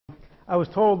I was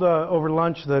told over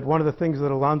lunch that one of the things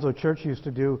that Alonzo Church used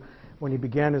to do when he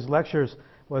began his lectures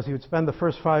was he would spend the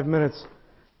first 5 minutes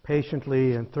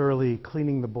patiently and thoroughly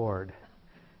cleaning the board.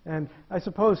 And I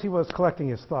suppose he was collecting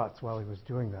his thoughts while he was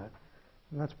doing that.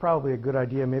 And that's probably a good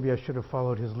idea. Maybe I should have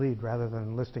followed his lead rather than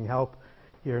enlisting help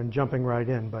here and jumping right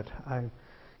in, but I'm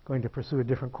going to pursue a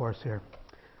different course here.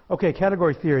 Okay,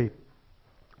 category theory.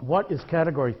 What is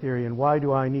category theory and why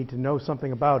do I need to know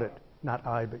something about it? Not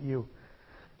I, but you.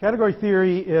 Category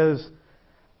theory is,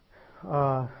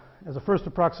 as a first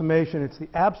approximation, it's the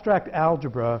abstract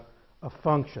algebra of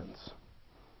functions.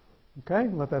 Okay,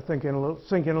 let that sink in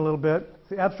a little bit. It's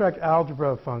the abstract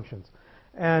algebra of functions.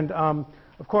 And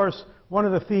of course, one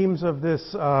of the themes of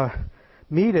this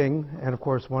meeting, and of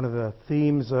course one of the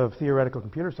themes of theoretical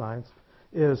computer science,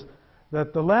 is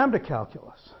that the lambda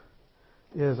calculus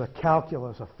is a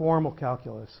calculus, a formal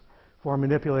calculus for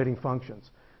manipulating functions,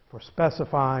 for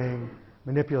specifying,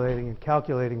 manipulating, and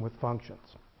calculating with functions.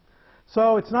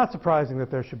 So it's not surprising that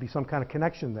there should be some kind of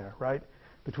connection there, right,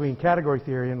 between category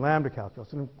theory and lambda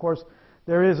calculus. And of course,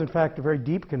 there is, in fact, a very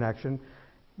deep connection.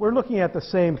 We're looking at the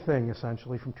same thing,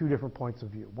 essentially, from two different points of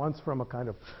view. Once from a kind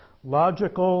of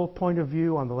logical point of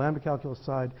view on the lambda calculus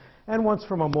side, and once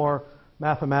from a more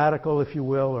mathematical, if you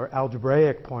will, or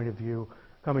algebraic point of view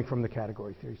coming from the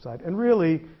category theory side. And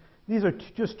really, these are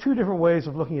just two different ways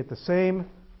of looking at the same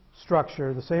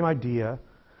structure, the same idea,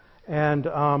 and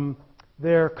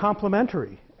they're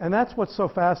complementary. And that's what's so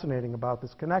fascinating about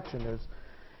this connection is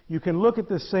you can look at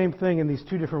this same thing in these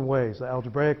two different ways, the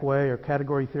algebraic way or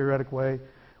category theoretic way,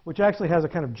 which actually has a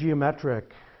kind of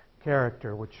geometric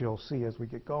character, which you'll see as we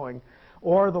get going,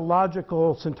 or the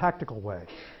logical syntactical way.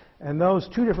 And those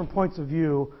two different points of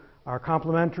view are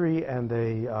complementary, and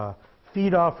they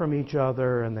feed off from each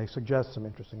other, and they suggest some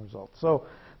interesting results. So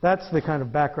that's the kind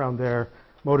of background there,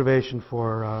 motivation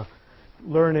for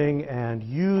learning and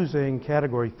using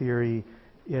category theory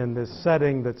in this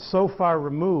setting that's so far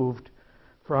removed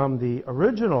from the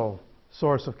original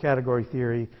source of category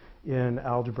theory in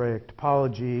algebraic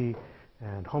topology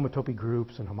and homotopy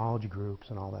groups and homology groups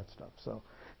and all that stuff. So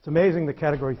it's amazing that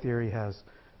category theory has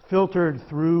filtered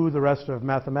through the rest of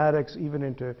mathematics, even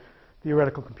into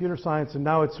theoretical computer science, and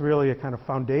now it's really a kind of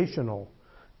foundational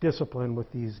discipline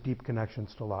with these deep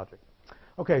connections to logic.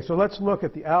 Okay, so let's look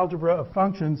at the algebra of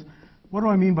functions. What do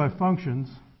I mean by functions?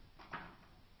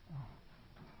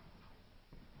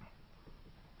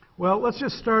 Well, let's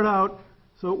just start out.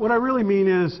 So what I really mean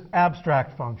is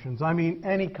abstract functions. I mean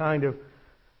any kind of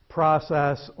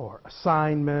process or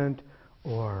assignment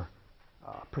or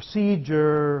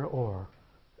procedure or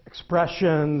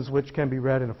expressions which can be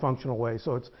read in a functional way.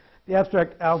 So it's the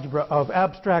abstract algebra of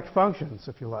abstract functions,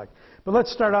 if you like. But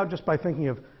let's start out just by thinking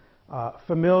of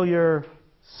familiar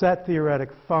set theoretic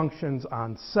functions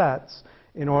on sets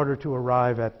in order to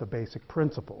arrive at the basic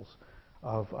principles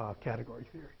of category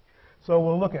theory. So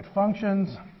we'll look at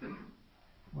functions.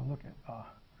 We'll look at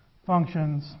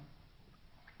functions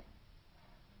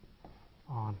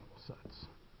on sets.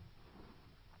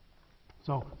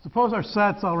 So suppose our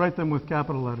sets, I'll write them with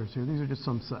capital letters here. These are just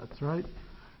some sets, right?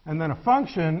 And then a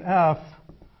function, f,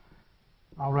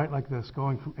 I'll write like this,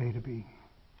 going from A to B.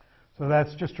 So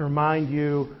that's just to remind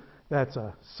you, that's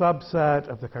a subset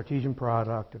of the Cartesian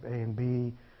product of A and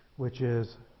B, which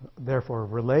is therefore a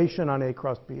relation on A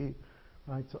cross B,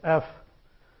 right? So f,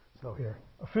 so here,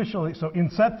 officially, so in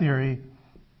set theory,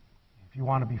 if you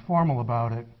want to be formal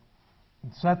about it,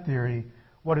 in set theory,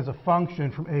 what is a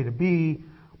function from A to B?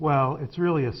 Well, it's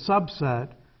really a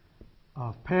subset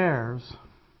of pairs,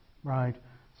 right,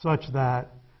 such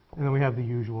that, and then we have the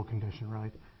usual condition,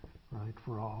 right,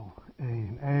 for all A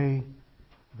and A,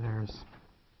 there's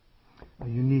a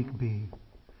unique B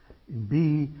in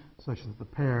B such that the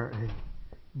pair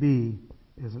A, B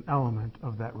is an element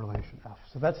of that relation F.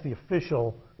 So that's the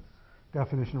official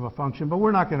definition of a function, but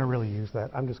we're not going to really use that.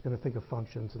 I'm just going to think of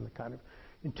functions in the kind of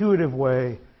intuitive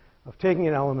way of taking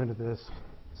an element of this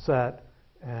set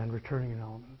and returning an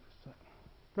element of this set.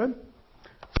 Good?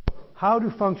 How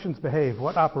do functions behave?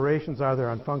 What operations are there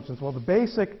on functions? Well, the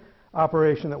basic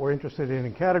operation that we're interested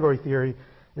in category theory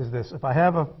is this. If I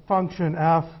have a function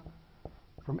f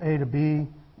from A to B,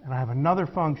 and I have another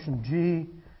function g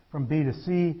from B to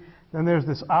C, then there's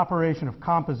this operation of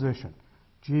composition,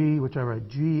 g, which I write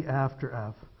g after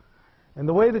f. And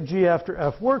the way that g after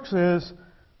f works is,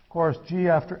 of course, g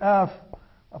after f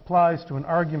applies to an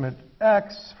argument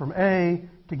x from A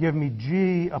to give me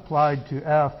g applied to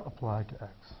f applied to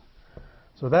x.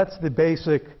 So that's the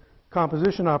basic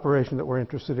composition operation that we're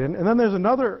interested in. And then there's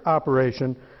another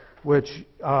operation which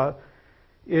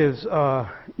is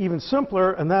even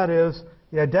simpler, and that is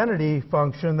the identity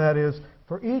function. That is,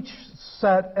 for each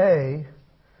set A,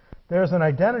 there's an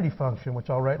identity function, which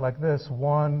I'll write like this,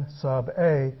 1 sub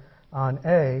A on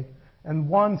A, and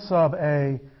 1 sub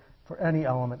A for any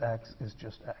element x is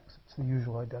just x. It's the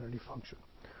usual identity function.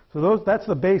 So that's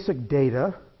the basic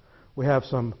data. We have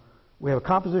a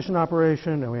composition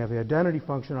operation, and we have the identity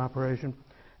function operation.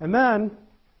 And then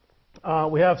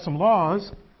we have some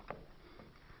laws,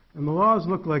 and the laws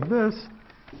look like this.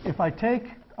 If I take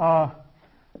a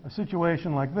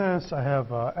situation like this, I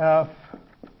have F,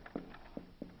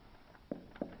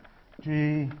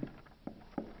 G,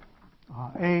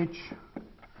 H,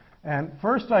 and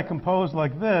first I compose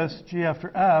like this, G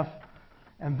after F,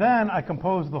 and then I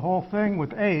compose the whole thing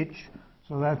with H,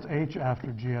 so that's H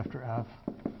after G after F.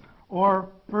 Or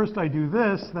first I do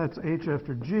this, that's H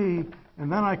after G,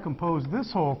 and then I compose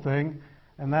this whole thing,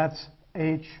 and that's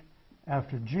H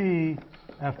after G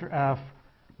after F.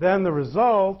 Then the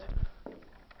result,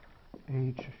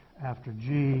 H after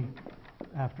G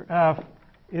after F,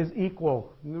 is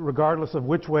equal, regardless of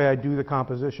which way I do the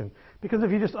composition. Because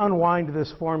if you just unwind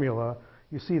this formula,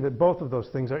 you see that both of those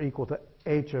things are equal to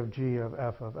H of G of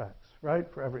F of X, right,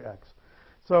 for every X.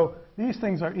 So these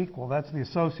things are equal. That's the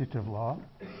associative law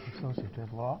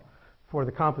for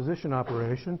the composition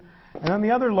operation. And then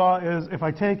the other law is if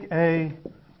I take A,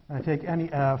 and I take any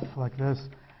F like this,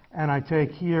 and I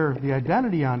take here the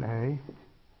identity on A,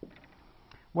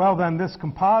 well, then this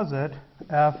composite,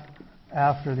 F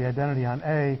after the identity on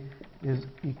A, is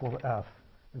equal to F.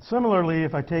 And similarly,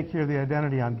 if I take here the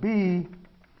identity on B,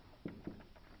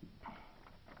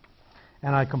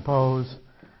 and I compose,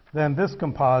 then this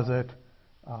composite,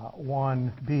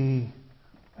 1B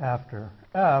after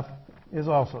F, is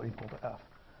also equal to F.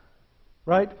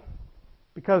 Right?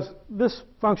 Because this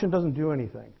function doesn't do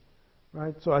anything.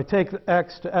 Right? So I take the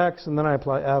x to x, and then I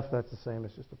apply F. That's the same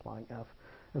as just applying F.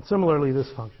 And similarly,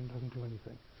 this function doesn't do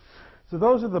anything. So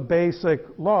those are the basic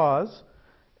laws,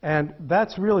 and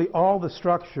that's really all the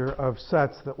structure of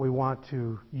sets that we want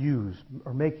to use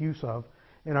or make use of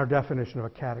in our definition of a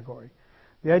category.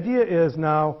 The idea is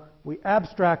now we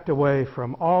abstract away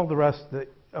from all the rest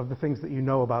of the things that you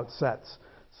know about sets,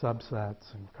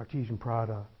 subsets and Cartesian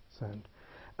products and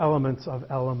elements of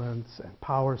elements and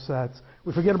power sets.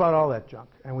 We forget about all that junk,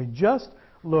 and we just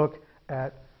look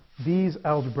at these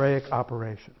algebraic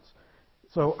operations.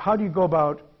 So how do you go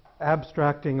about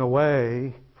abstracting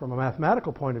away from a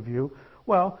mathematical point of view?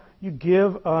 Well, you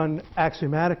give an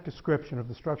axiomatic description of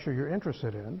the structure you're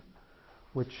interested in,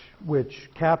 which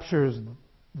captures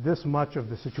this much of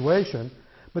the situation,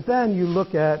 but then you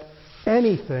look at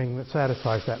anything that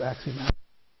satisfies that axiomatic.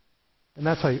 And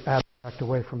that's how you abstract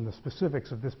away from the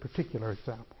specifics of this particular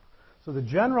example. So the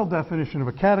general definition of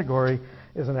a category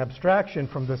is an abstraction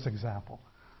from this example.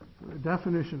 The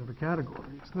definition of a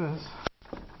category is this.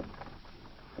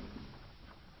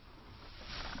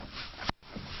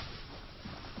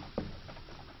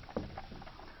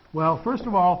 Well, first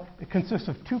of all, it consists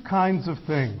of two kinds of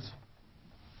things,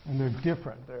 and they're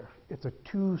different. It's a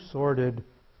two-sorted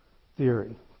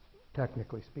theory,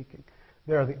 technically speaking.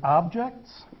 There are the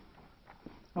objects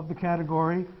of the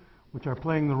category, which are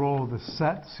playing the role of the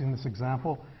sets in this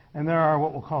example, and there are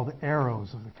what we'll call the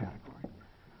arrows of the category,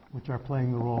 which are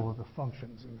playing the role of the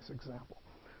functions in this example.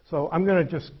 So I'm going to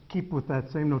just keep with that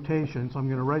same notation. So I'm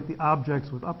going to write the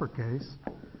objects with uppercase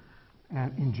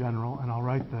and in general, and I'll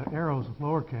write the arrows with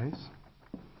lowercase.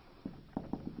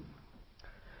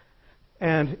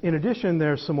 And in addition,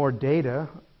 there's some more data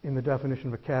in the definition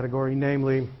of a category,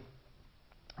 namely,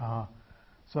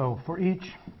 so for each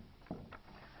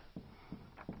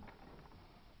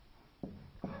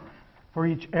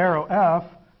arrow F,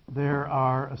 there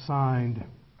are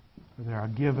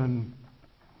given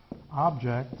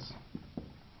objects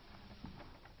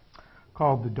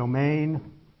called the domain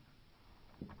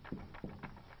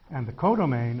and the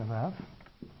codomain of F.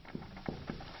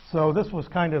 So this was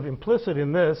kind of implicit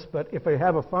in this, but if I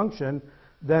have a function,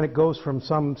 then it goes from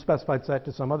some specified set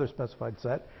to some other specified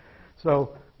set.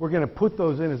 So we're going to put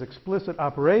those in as explicit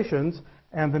operations,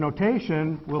 and the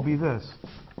notation will be this.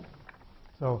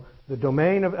 So the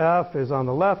domain of F is on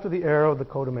the left of the arrow, the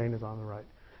codomain is on the right.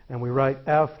 And we write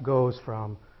F goes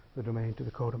from the domain to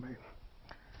the codomain.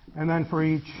 And then for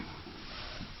each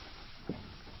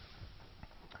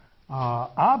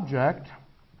object,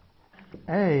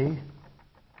 A,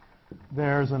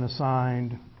 there's an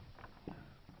assigned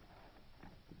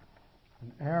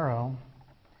an arrow.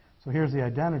 So here's the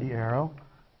identity arrow,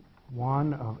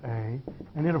 1 of A.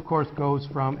 And it, of course, goes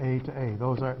from A to A.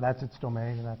 That's its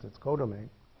domain, and that's its codomain.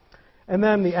 And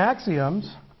then the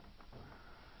axioms.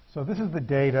 So this is the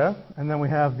data, and then we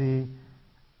have the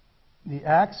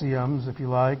axioms, if you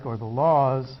like, or the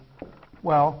laws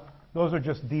Well, those are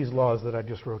just these laws that I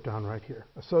just wrote down right here.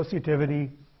 Associativity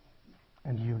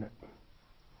and unit.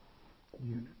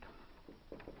 Unit.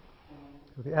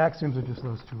 So the axioms are just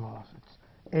those two laws. It's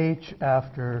H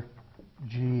after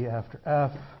G after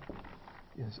F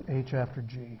is H after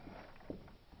G.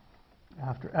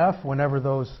 After F, whenever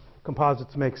those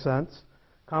composites make sense.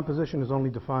 Composition is only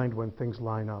defined when things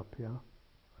line up, yeah?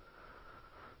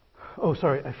 Oh,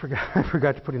 sorry, I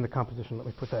forgot to put in the composition. Let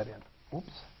me put that in.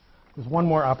 Oops. There's one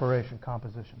more operation,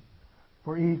 composition.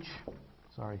 For each,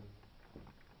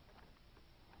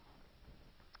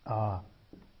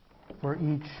 for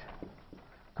each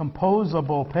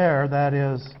composable pair, that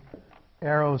is,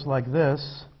 arrows like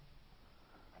this,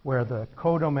 where the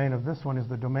codomain of this one is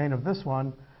the domain of this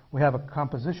one, we have a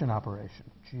composition operation,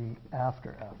 G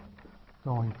after F,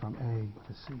 going from A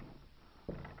to C.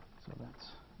 So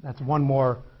that's one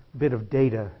more bit of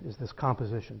data, is this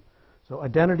composition. So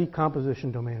identity,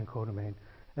 composition, domain, and codomain.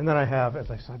 And then I have,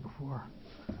 as I said before,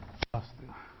 plus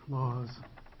the laws.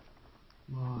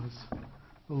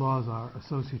 The laws are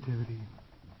associativity.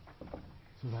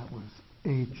 So that was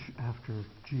H after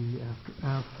G after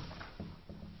F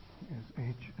is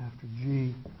H after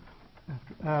G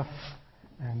after F,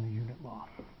 and the unit law.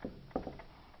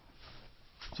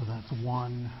 So that's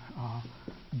 1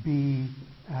 B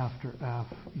after F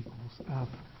equals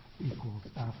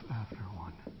F after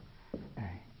 1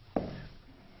 A.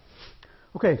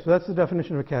 Okay, so that's the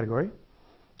definition of a category.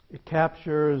 It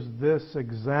captures this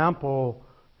example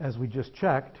as we just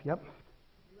checked. Yep.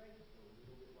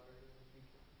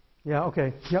 Yeah,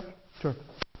 okay. Yep, sure.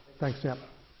 Thanks, yep.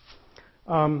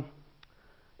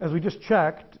 As we just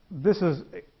checked,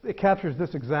 it captures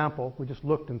this example. We just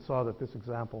looked and saw that this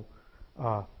example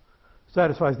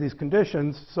satisfies these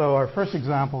conditions. So our first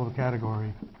example of a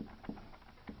category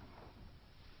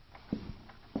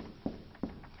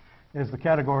is the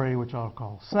category which I'll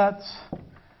call sets,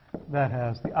 that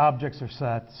has the objects are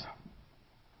sets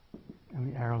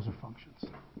and the arrows are functions.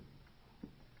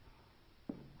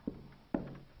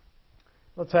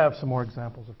 Let's have some more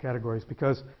examples of categories,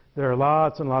 because there are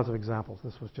lots and lots of examples.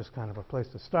 This was just kind of a place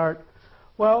to start.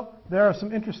 Well, there are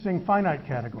some interesting finite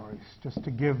categories, just to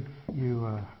give you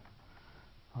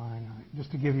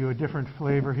a different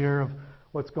flavor here of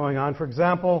what's going on. For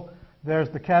example, there's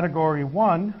the category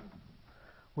 1,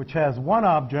 which has one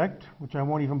object, which I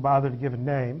won't even bother to give a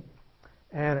name,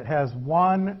 and it has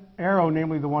one arrow,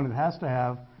 namely the one it has to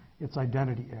have, its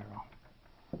identity arrow.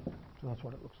 So that's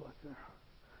what it looks like there.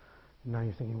 And now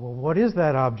you're thinking, well, what is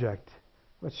that object?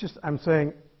 I'm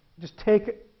saying, just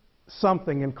take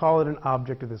something and call it an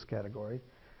object of this category.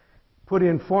 Put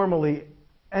in formally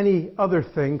any other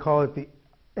thing, call it the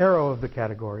arrow of the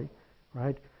category,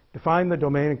 right? Define the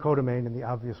domain and codomain in the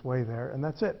obvious way there, and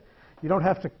that's it. You don't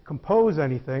have to compose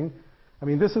anything. I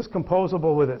mean, this is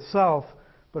composable with itself,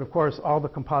 but of course, all the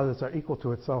composites are equal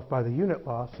to itself by the unit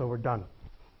law, so we're done.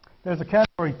 There's a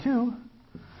category 2.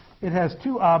 It has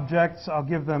two objects. I'll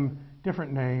give them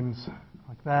different names,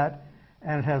 like that.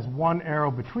 And it has one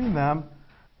arrow between them.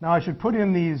 Now I should put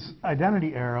in these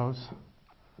identity arrows,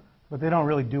 but they don't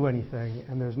really do anything,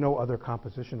 and there's no other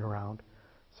composition around.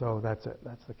 So that's it.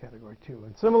 That's the category 2.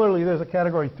 And similarly, there's a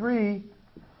category 3.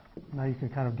 Now you can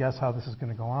kind of guess how this is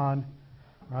going to go on,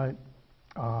 right?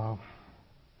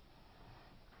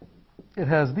 It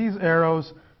has these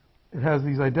arrows. It has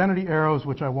these identity arrows,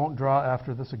 which I won't draw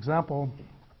after this example.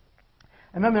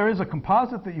 And then there is a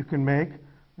composite that you can make.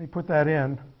 Let me put that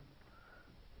in.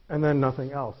 And then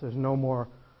nothing else. There are no more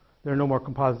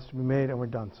composites to be made, and we're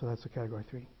done. So that's the category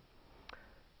 3.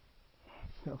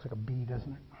 That looks like a B,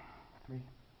 doesn't it? 3.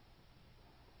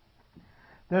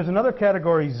 There's another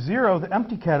category 0, the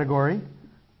empty category.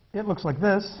 It looks like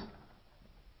this.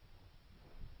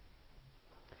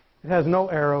 It has no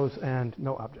arrows and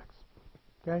no objects.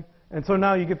 Okay? And so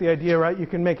now you get the idea, right? You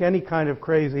can make any kind of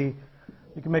crazy.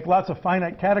 You can make lots of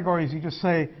finite categories. You just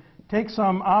say, take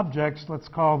some objects, let's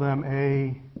call them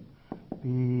A,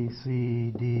 B,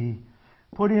 C, D.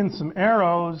 Put in some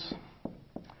arrows,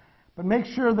 but make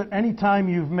sure that any time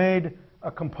you've made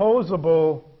a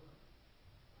composable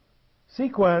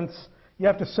sequence, you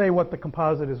have to say what the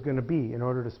composite is going to be in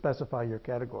order to specify your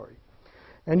category.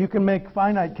 And you can make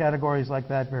finite categories like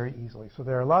that very easily. So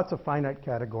there are lots of finite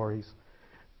categories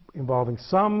involving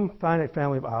some finite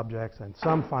family of objects and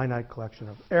some finite collection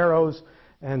of arrows,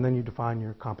 and then you define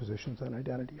your compositions and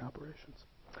identity operations.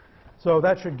 So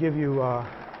that should give you a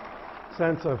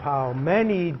sense of how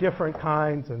many different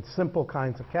kinds and simple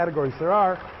kinds of categories there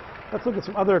are. Let's look at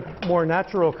some other more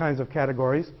natural kinds of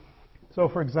categories. So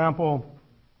for example,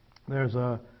 there's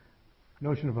a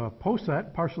notion of a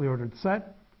poset, partially ordered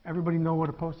set. Everybody know what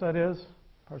a poset is?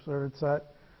 partially ordered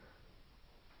set.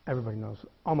 Everybody knows,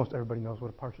 almost everybody knows what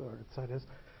a partially ordered set is.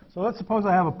 So let's suppose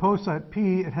I have a poset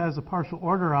P. It has a partial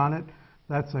order on it.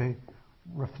 That's a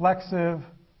reflexive,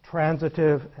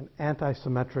 transitive, and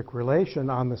antisymmetric relation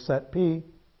on the set P.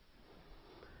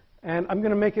 And I'm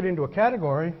going to make it into a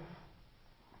category,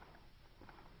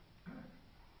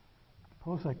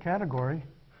 poset category,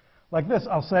 like this.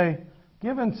 I'll say,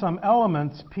 given some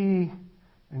elements P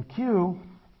and Q,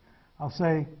 I'll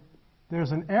say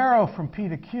there's an arrow from P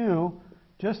to Q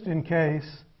just in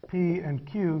case P and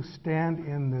Q stand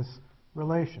in this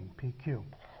relation, PQ.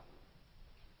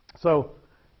 So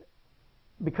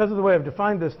because of the way I've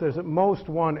defined this, there's at most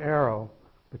one arrow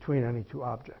between any two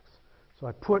objects. So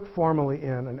I put formally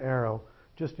in an arrow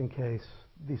just in case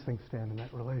these things stand in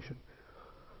that relation.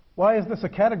 Why is this a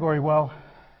category? Well,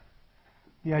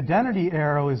 the identity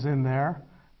arrow is in there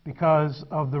because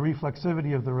of the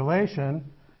reflexivity of the relation.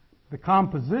 The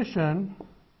composition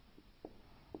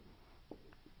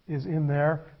is in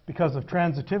there because of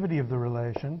transitivity of the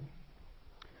relation.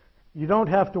 You don't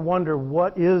have to wonder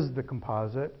what is the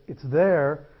composite. It's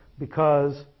there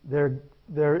because there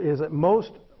is at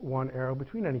most one arrow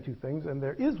between any two things, and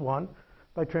there is one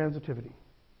by transitivity.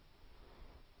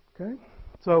 Okay?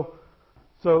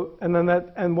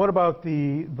 And what about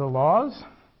the laws?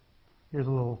 Here's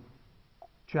a little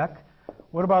check.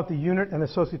 What about the unit and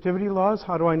associativity laws?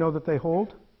 How do I know that they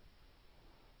hold?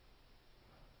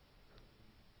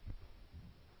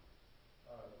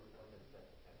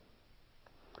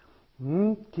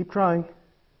 Keep trying.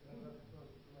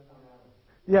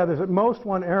 Yeah, there's at most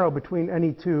one arrow between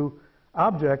any two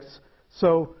objects.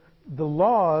 So the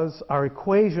laws are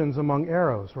equations among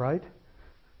arrows, right?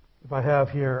 If I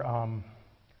have here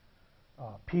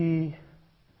P,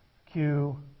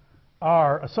 Q,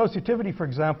 R, associativity, for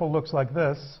example, looks like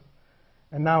this.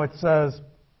 And now it says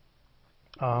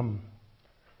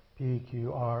P,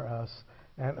 Q, R, S.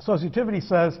 And associativity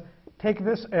says, take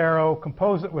this arrow,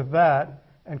 compose it with that,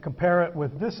 and compare it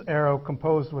with this arrow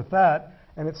composed with that,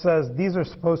 and it says these are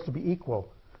supposed to be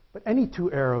equal. But any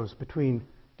two arrows between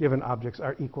given objects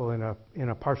are equal in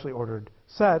a partially ordered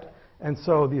set, and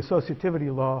so the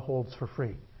associativity law holds for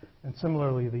free. And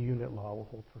similarly, the unit law will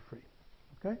hold for free.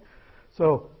 Okay?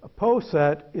 So a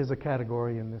poset is a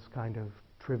category in this kind of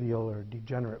trivial or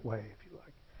degenerate way, if you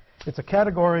like. It's a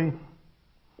category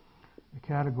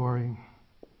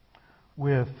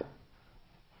with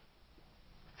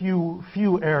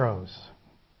few arrows.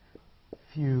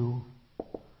 Few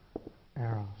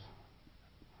arrows.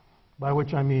 By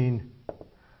which I mean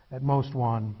at most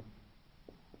one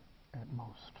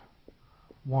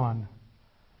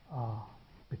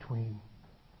between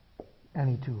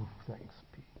any two things,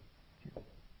 P, Q.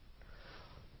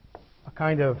 A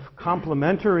kind of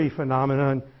complementary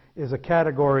phenomenon is a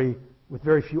category with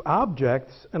very few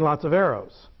objects and lots of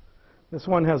arrows. This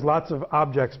one has lots of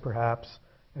objects, perhaps,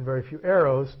 and very few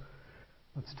arrows.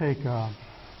 Let's take a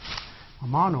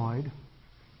monoid,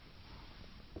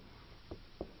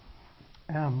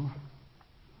 M,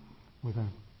 with a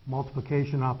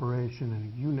multiplication operation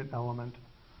and a unit element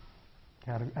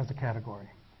as a category.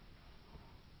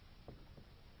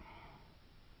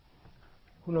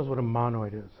 Who knows what a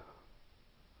monoid is?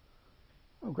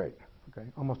 Oh, great. Okay,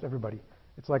 almost everybody.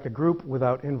 It's like a group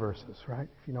without inverses, right?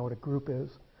 If you know what a group is.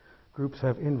 Groups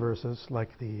have inverses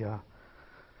like the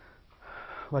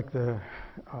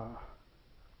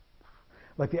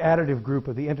additive group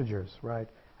of the integers, right,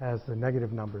 has the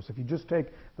negative numbers. If you just take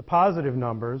the positive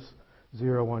numbers,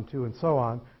 0, 1, 2, and so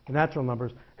on, the natural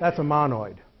numbers, that's a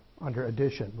monoid under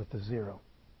addition with the 0.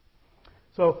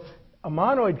 So a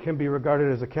monoid can be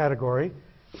regarded as a category.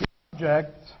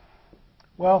 Objects,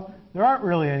 well, there aren't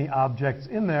really any objects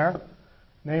in there.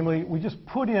 Namely, we just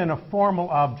put in a formal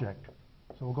object.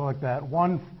 So we'll go like that.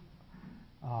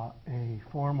 A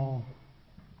formal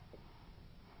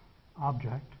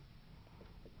object.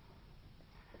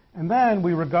 And then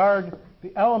we regard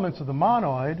the elements of the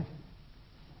monoid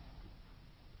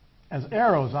as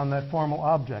arrows on that formal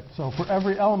object. So for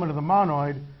every element of the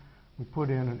monoid, we put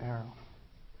in an arrow.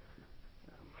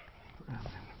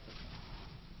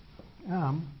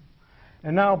 M.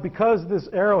 And now, because this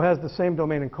arrow has the same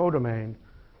domain and codomain,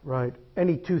 right,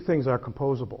 any two things are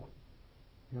composable.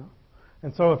 Yeah?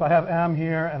 And so if I have M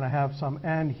here and I have some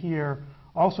N here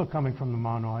also coming from the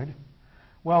monoid,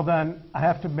 well then I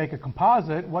have to make a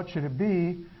composite. What should it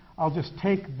be? I'll just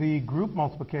take the group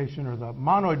multiplication or the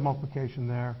monoid multiplication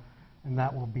there, and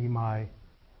that will be my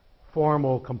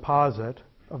formal composite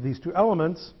of these two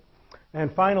elements.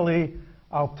 And finally,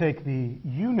 I'll take the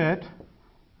unit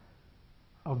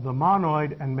of the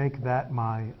monoid and make that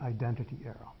my identity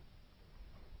arrow.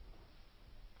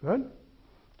 Good?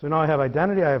 So now I have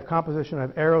identity, I have composition, I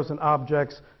have arrows and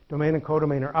objects, domain and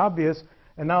codomain are obvious,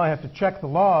 and now I have to check the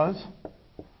laws.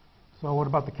 So what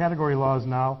about the category laws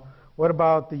now? What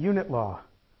about the unit law?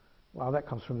 Well, that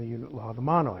comes from the unit law of the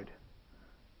monoid,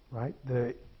 right?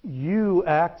 The U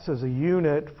acts as a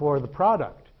unit for the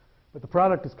product, but the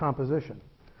product is composition.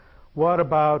 What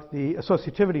about the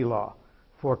associativity law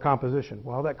for composition?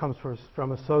 Well, that comes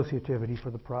from associativity for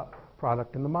the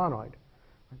product in the monoid.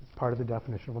 It's part of the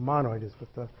definition of a monoid is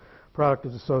that the product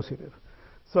is associative.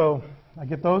 So I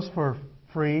get those for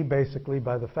free, basically,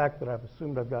 by the fact that I've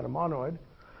assumed I've got a monoid.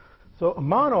 So a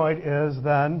monoid is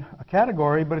then a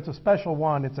category, but it's a special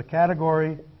one. It's a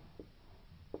category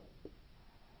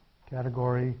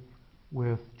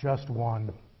with just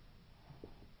one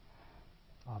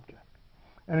object.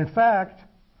 And in fact,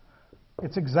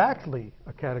 it's exactly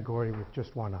a category with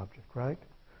just one object, right?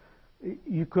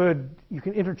 You can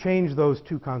interchange those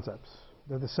two concepts.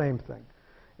 They're the same thing.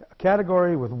 A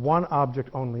category with one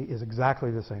object only is exactly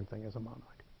the same thing as a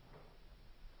monoid.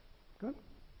 Good?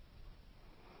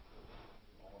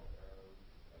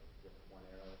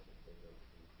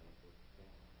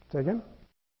 Say again?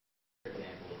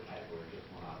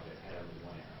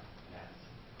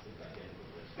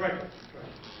 Right.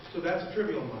 So that's a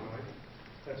trivial monoid.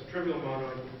 That's a trivial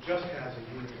monoid that just has a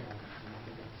unit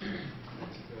element.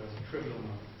 It's the trivial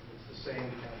monoid. It's the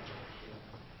same category.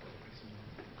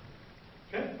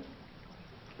 Okay?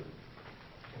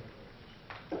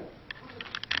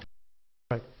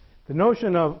 Right. The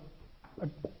notion of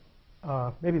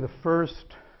maybe the first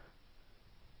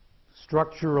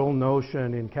structural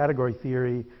notion in category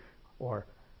theory, or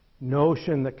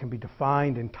notion that can be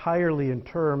defined entirely in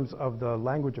terms of the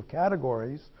language of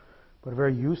categories, but a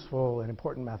very useful and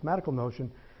important mathematical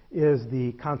notion, is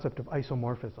the concept of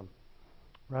isomorphism,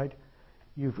 right?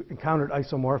 You've encountered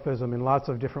isomorphism in lots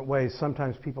of different ways.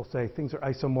 Sometimes people say things are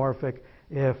isomorphic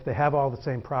if they have all the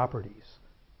same properties.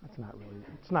 It's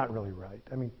not really right.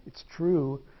 I mean, it's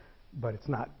true, but it's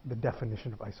not the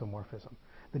definition of isomorphism.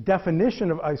 The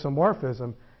definition of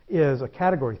isomorphism is a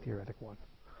category theoretic one.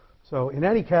 So in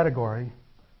any category,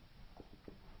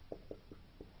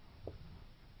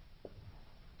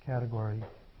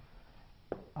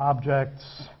 objects,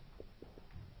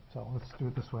 so let's do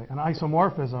it this way. An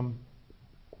isomorphism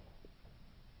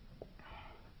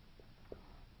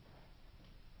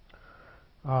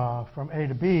from A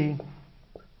to B,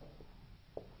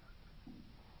 let's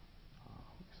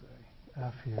say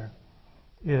F here,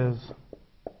 is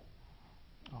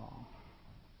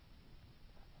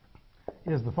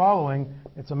the following.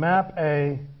 It's a map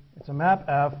A, it's a map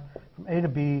F from A to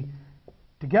B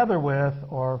together with,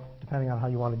 or depending on how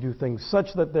you want to do things, such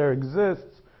that there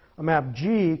exists a map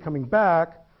G coming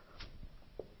back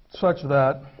such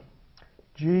that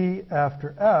G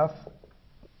after F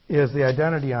is the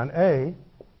identity on A,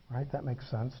 right? That makes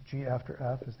sense. G after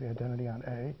F is the identity on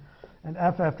A, and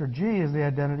F after G is the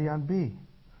identity on B.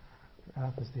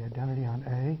 F is the identity on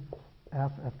A.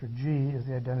 F after G is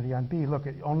the identity on B. Look,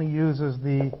 it only uses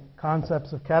the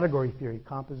concepts of category theory,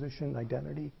 composition,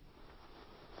 identity.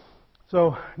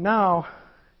 So now,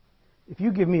 if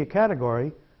you give me a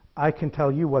category, I can tell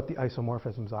you what the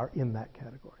isomorphisms are in that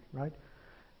category, right?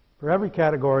 For every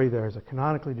category, there is a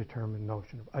canonically determined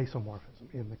notion of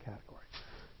isomorphism in the category.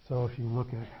 So if you look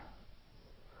at,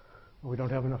 well, we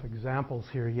don't have enough examples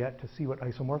here yet to see what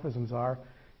isomorphisms are.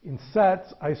 In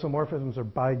sets, isomorphisms are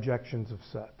bijections of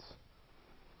sets.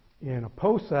 In a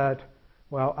poset,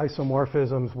 well,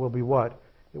 isomorphisms will be what?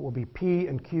 It will be P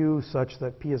and Q such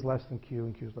that P is less than Q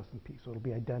and Q is less than P. So it'll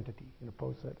be identity in a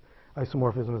poset.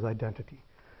 Isomorphism is identity.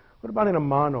 What about in a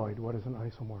monoid? What is an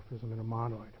isomorphism in a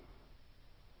monoid?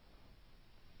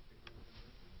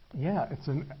 Yeah, it's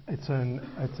an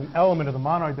element of the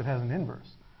monoid that has an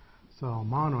inverse. So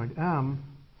monoid M,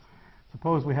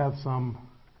 suppose we have some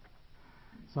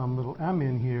little m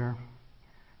in here,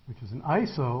 which is an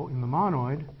iso in the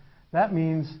monoid. That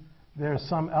means there's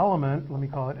some element, let me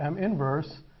call it M inverse,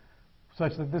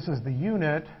 such that this is the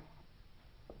unit,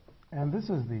 and this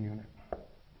is the unit.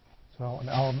 So an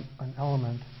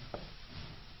element,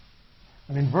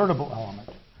 an invertible element,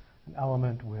 an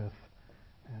element with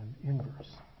an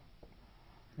inverse.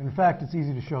 And in fact, it's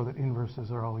easy to show that inverses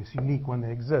are always unique when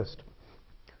they exist.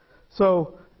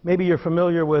 So maybe you're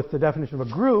familiar with the definition of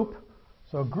a group.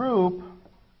 So a group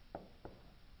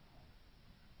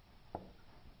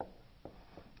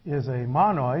is a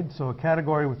monoid, so a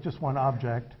category with just one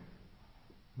object,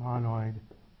 monoid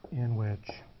in which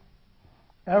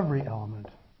every element,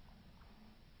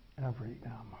 every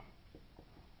M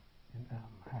in M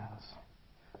has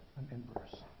an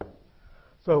inverse.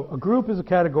 So a group is a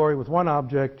category with one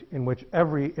object in which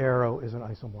every arrow is an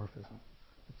isomorphism.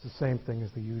 It's the same thing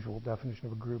as the usual definition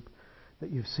of a group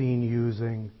that you've seen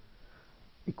using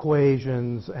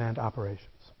equations and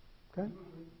operations. Okay?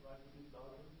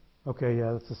 Okay,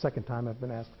 yeah, that's the second time I've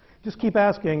been asked. Just keep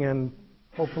asking and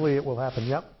hopefully it will happen.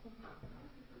 Yep.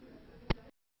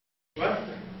 What?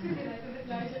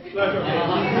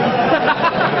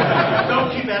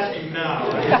 Don't keep asking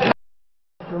now.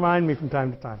 Remind me from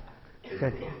time to time.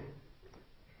 Okay.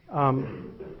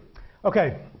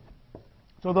 Okay.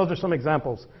 So those are some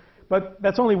examples. But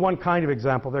that's only one kind of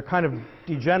example. They're kind of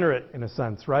degenerate in a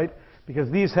sense, right? Because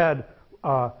these had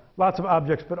lots of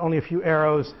objects but only a few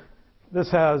arrows. This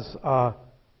has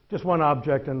just one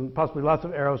object and possibly lots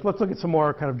of arrows. Let's look at some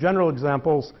more kind of general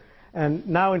examples. And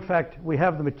now, in fact, we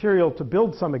have the material to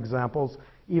build some examples,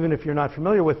 even if you're not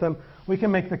familiar with them. We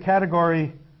can make the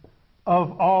category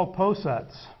of all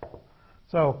posets.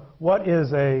 So what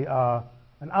is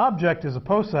an object is a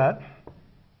poset.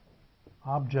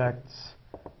 Objects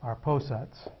are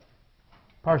posets,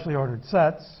 partially ordered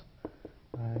sets.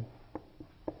 Right.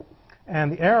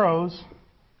 And the arrows,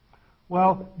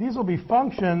 well, these will be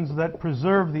functions that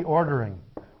preserve the ordering,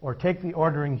 or take the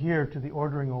ordering here to the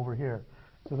ordering over here.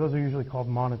 So those are usually called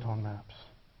monotone maps.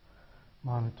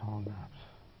 Monotone maps.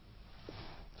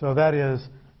 So that is,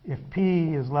 if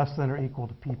P is less than or equal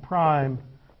to P prime,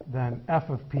 then F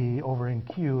of P over in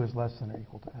Q is less than or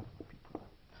equal to F of P prime,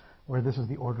 where this is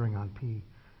the ordering on P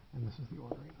and this is the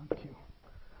ordering on Q.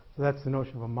 So that's the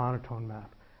notion of a monotone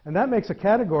map. And that makes a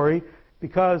category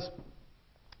because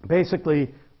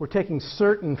basically we're taking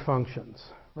certain functions,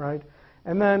 right?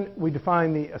 And then we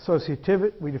define the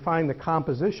associativity, we define the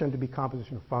composition to be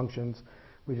composition of functions.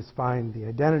 We define the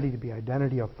identity to be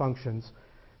identity of functions.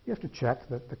 You have to check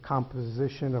that the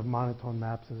composition of monotone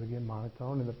maps is again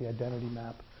monotone and that the identity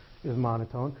map is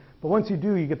monotone. But once you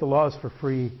do, you get the laws for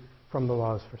free from the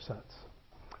laws for sets.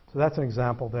 So that's an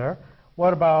example there.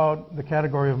 What about the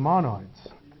category of monoids?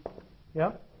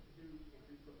 Yeah?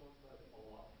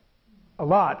 A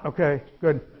lot. Okay,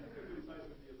 good.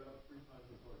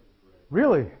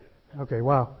 Really? Okay,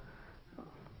 wow.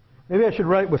 Maybe I should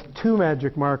write with 2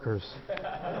 magic markers.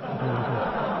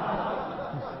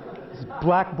 It's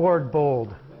blackboard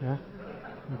bold. Yeah?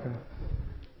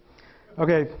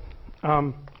 Okay. Okay.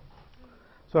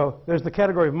 So there's the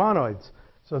category of monoids.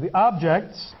 So the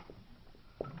objects,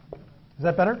 is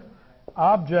that better?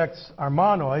 Objects are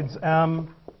monoids,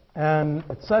 M, N,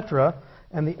 etc.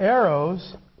 And the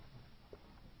arrows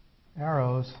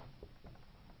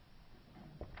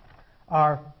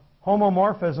are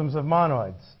homomorphisms of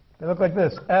monoids. They look like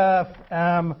this: F,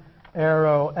 M,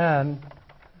 arrow, N.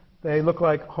 They look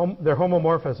like they're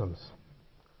homomorphisms.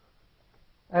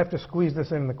 I have to squeeze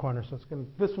this in the corner, so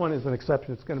this one is an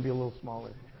exception. It's going to be a little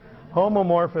smaller.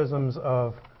 Homomorphisms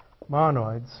of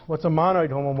monoids. What's a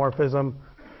monoid homomorphism?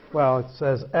 Well, it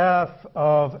says F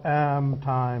of M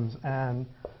times N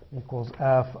equals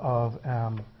F of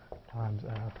M times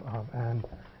F of N,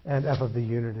 and F of the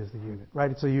unit is the unit,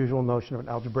 right? It's a usual notion of an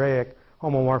algebraic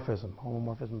homomorphism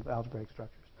of algebraic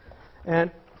structures.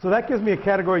 And so that gives me a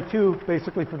category 2,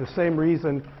 basically for the same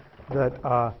reason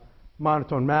that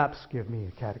monotone maps give me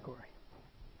a category.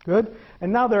 Good?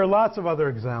 And now there are lots of other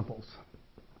examples.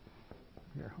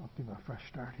 Here, I'll give a fresh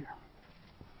start here.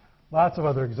 Lots of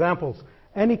other examples.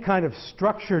 Any kind of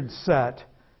structured set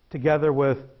together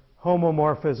with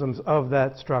homomorphisms of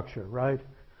that structure, right?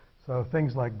 So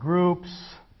things like groups,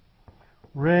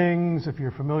 rings, if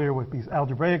you're familiar with these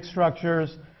algebraic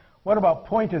structures. What about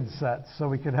pointed sets? So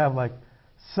we could have like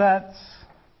sets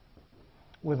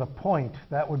with a point.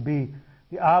 That would be,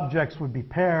 the objects would be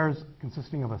pairs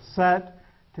consisting of a set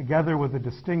together with a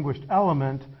distinguished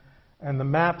element, and the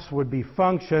maps would be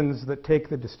functions that take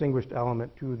the distinguished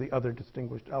element to the other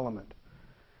distinguished element.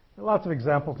 There are lots of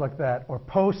examples like that. Or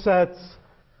posets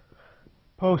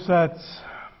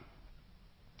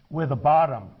with a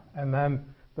bottom, and then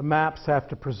the maps have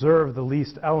to preserve the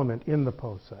least element in the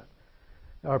poset.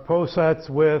 Or posets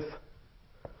with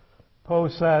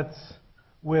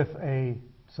a,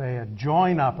 say, a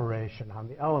join operation on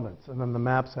the elements, and then the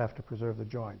maps have to preserve the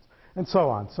joins, and so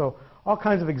on. So all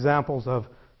kinds of examples of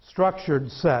structured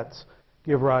sets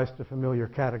give rise to familiar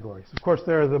categories. Of course,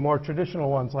 there are the more traditional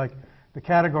ones, like the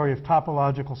category of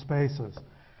topological spaces,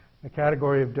 the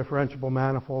category of differentiable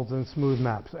manifolds and smooth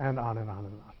maps, and on and on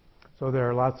and on. So there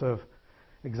are lots of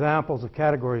examples of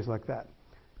categories like that.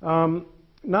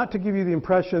 Not to give you the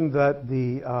impression that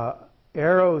the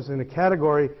arrows in a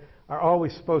category are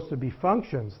always supposed to be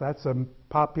functions. That's a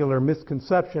popular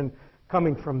misconception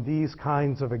coming from these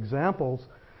kinds of examples.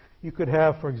 You could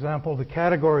have, for example, the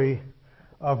category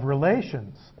of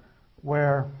relations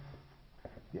where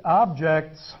the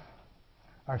objects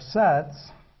are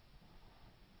sets,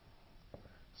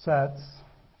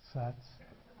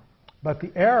 but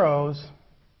the arrows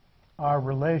are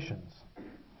relations.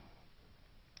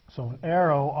 So an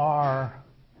arrow R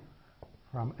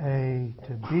from A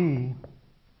to B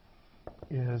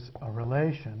is a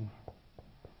relation,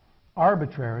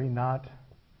 arbitrary, not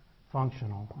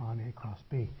functional, on A cross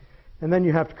B. And then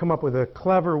you have to come up with a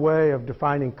clever way of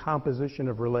defining composition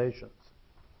of relations.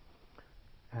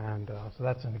 And so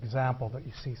that's an example that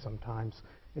you see sometimes.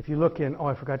 If you look in, oh,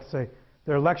 I forgot to say,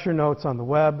 there are lecture notes on the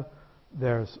web.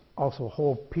 There's also a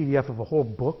whole PDF of a whole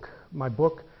book. My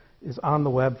book is on the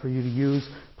web for you to use.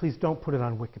 Please don't put it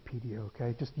on Wikipedia,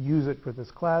 okay? Just use it for this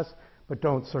class, but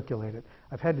don't circulate it.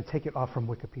 I've had to take it off from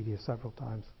Wikipedia several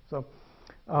times. So,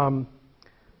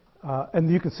 and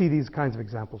you can see these kinds of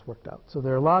examples worked out. So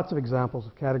there are lots of examples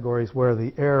of categories where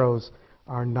the arrows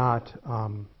are not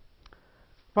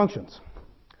functions.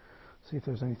 See if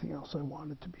there's anything else I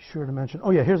wanted to be sure to mention.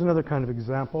 Oh yeah, here's another kind of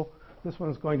example. This one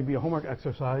is going to be a homework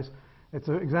exercise. It's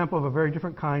an example of a very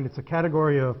different kind. It's a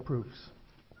category of proofs.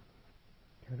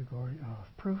 Category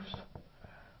of proofs.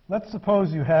 Let's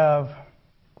suppose we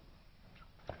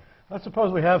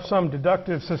have some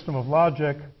deductive system of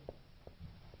logic.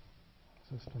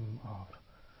 System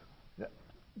of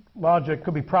logic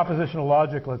could be propositional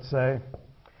logic, let's say.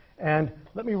 And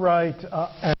let me write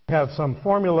and have some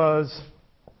formulas.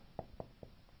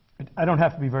 I don't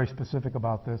have to be very specific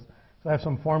about this. So I have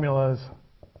some formulas.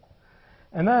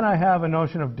 And then I have a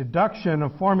notion of deduction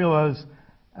of formulas.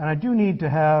 And I do need to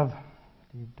have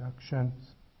deductions.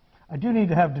 I do need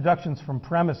to have deductions from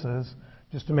premises,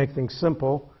 just to make things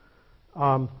simple.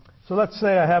 So let's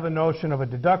say I have a notion of a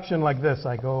deduction like this.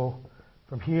 I go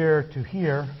from here to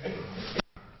here.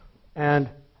 And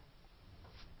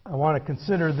I want to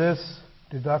consider this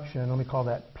deduction. Let me call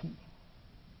that P.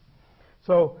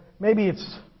 So maybe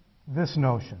it's this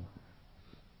notion.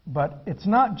 But it's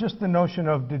not just the notion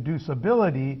of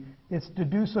deducibility. It's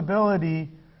deducibility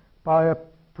by a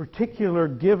particular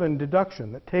given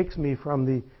deduction that takes me from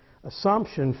the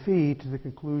assumption phi to the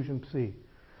conclusion psi.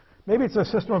 Maybe it's a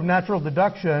system of natural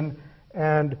deduction,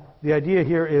 and the idea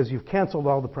here is you've canceled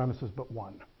all the premises but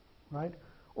one, right?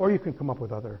 Or you can come up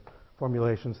with other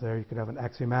formulations there. You could have an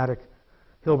axiomatic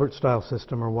Hilbert-style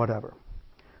system or whatever.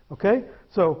 Okay?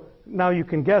 So now you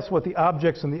can guess what the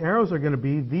objects and the arrows are going to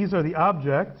be. These are the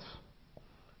objects.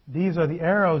 These are the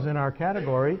arrows in our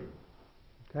category.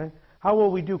 Okay? How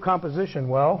will we do composition?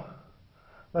 Well,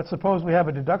 let's suppose we have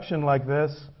a deduction like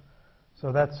this.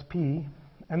 So that's P.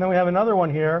 And then we have another one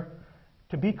here.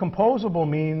 To be composable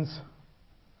means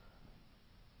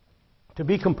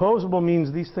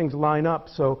these things line up.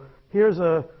 So here's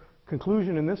a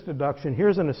conclusion in this deduction.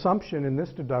 Here's an assumption in this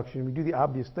deduction. We do the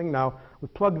obvious thing now. We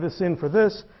plug this in for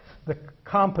this. The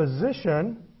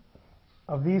composition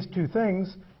of these two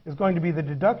things is going to be the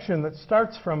deduction that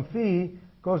starts from phi,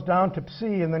 goes down to psi,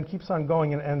 and then keeps on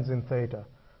going and ends in theta.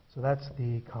 So that's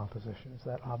the composition. It's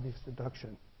that obvious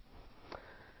deduction.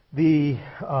 The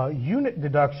unit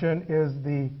deduction is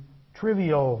the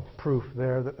trivial proof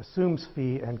there that assumes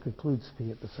phi and concludes phi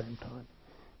at the same time.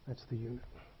 That's the unit.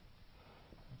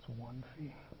 That's one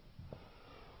phi.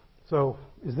 So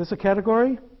is this a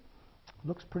category?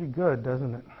 Looks pretty good,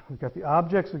 doesn't it? We've got the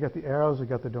objects, we've got the arrows, we've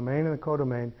got the domain and the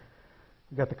codomain,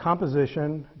 we've got the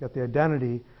composition, we've got the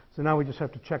identity. So now we just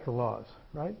have to check the laws,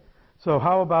 right? So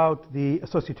how about the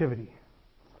associativity?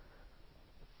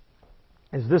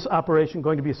 Is this operation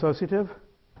going to be associative?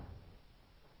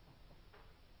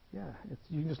 Yeah,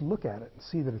 you can just look at it and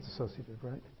see that it's associative,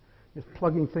 right? It's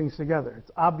plugging things together.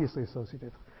 It's obviously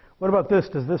associative. What about this?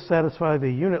 Does this satisfy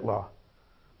the unit law?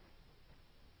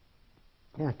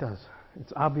 Yeah, it does.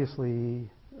 It's obviously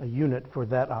a unit for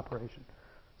that operation.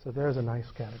 So there's a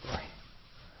nice category.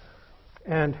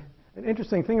 And an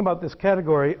interesting thing about this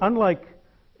category, unlike,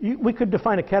 we could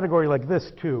define a category like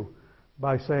this too,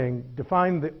 by saying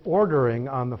define the ordering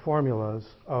on the formulas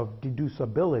of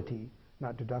deducibility,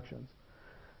 not deductions.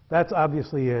 That's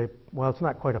obviously it's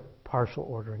not quite a partial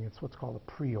ordering. It's what's called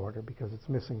a pre-order because it's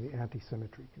missing the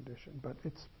anti-symmetry condition, but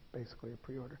it's basically a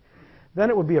pre-order. Then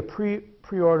it would be a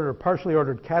pre-ordered or partially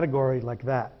ordered category like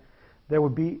that. There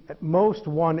would be at most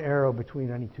one arrow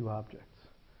between any two objects.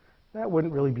 That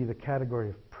wouldn't really be the category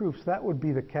of proofs. That would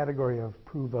be the category of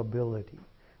provability,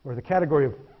 or the category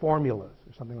of formulas,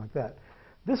 or something like that.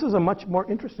 This is a much more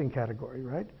interesting category,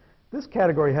 right? This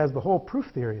category has the whole proof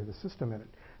theory of the system in it,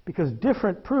 because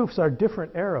different proofs are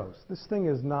different arrows. This thing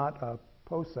is not a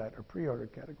poset or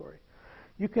pre-ordered category.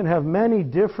 you can have many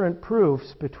different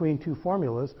proofs between two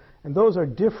formulas, and those are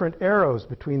different arrows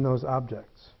between those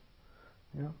objects.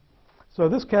 Yeah? So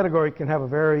this category can have a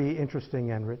very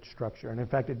interesting and rich structure, and in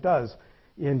fact it does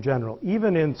in general.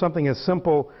 Even in something as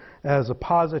simple as a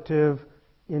positive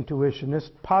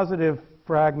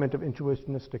fragment of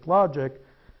intuitionistic logic,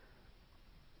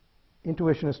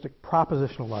 intuitionistic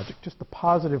propositional logic, just the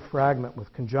positive fragment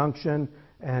with conjunction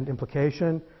and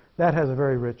implication, that has a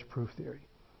very rich proof theory.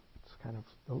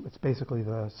 It's basically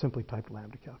the simply typed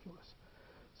lambda calculus.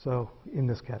 So in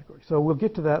this category. So we'll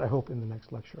get to that, I hope, in the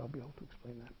next lecture. I'll be able to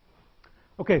explain that.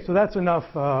 Okay, so that's enough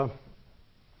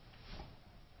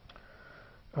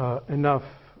enough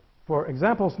for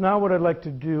examples. Now what I'd like to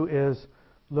do is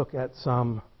look at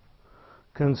some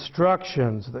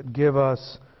constructions that give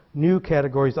us new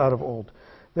categories out of old.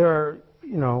 There are,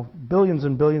 billions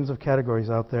and billions of categories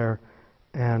out there,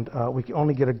 and we can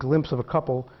only get a glimpse of a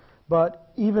couple.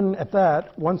 But even at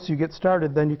that, once you get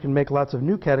started, then you can make lots of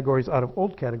new categories out of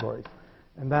old categories.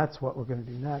 And that's what we're going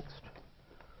to do next.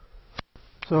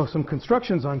 So some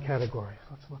constructions on categories.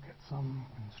 Let's look at some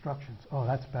constructions. Oh,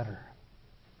 that's better.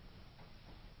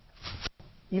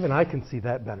 Even I can see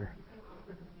that better.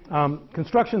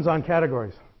 Constructions on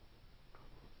categories.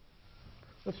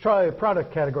 Let's try a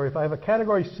product category. If I have a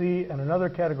category C and another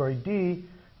category D,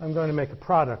 I'm going to make a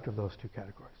product of those two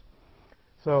categories.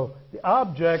 So the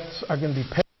objects are going to be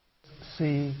pairs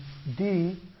C,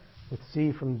 D, with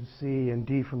C from C and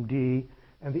D from D.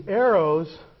 And the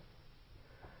arrows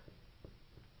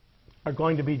are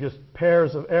going to be just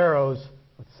pairs of arrows,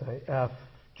 let's say F,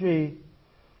 G,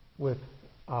 with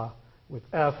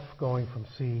F going from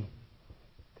C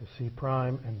to C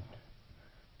prime and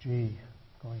G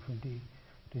going from D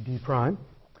to D prime.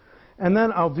 And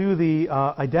then I'll do the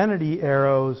identity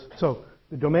arrows. So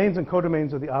the domains and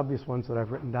codomains are the obvious ones that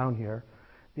I've written down here.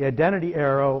 The identity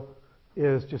arrow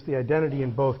is just the identity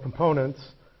in both components,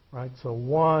 right? So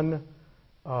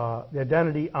the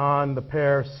identity on the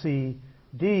pair C,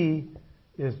 D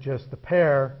is just the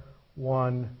pair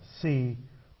 1C,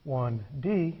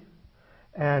 1D.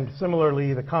 And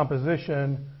similarly, the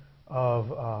composition of,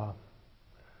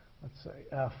 let's say,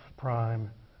 F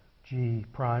prime, G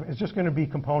prime is just going to be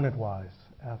component-wise.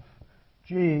 F,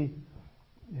 G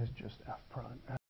is just F prime.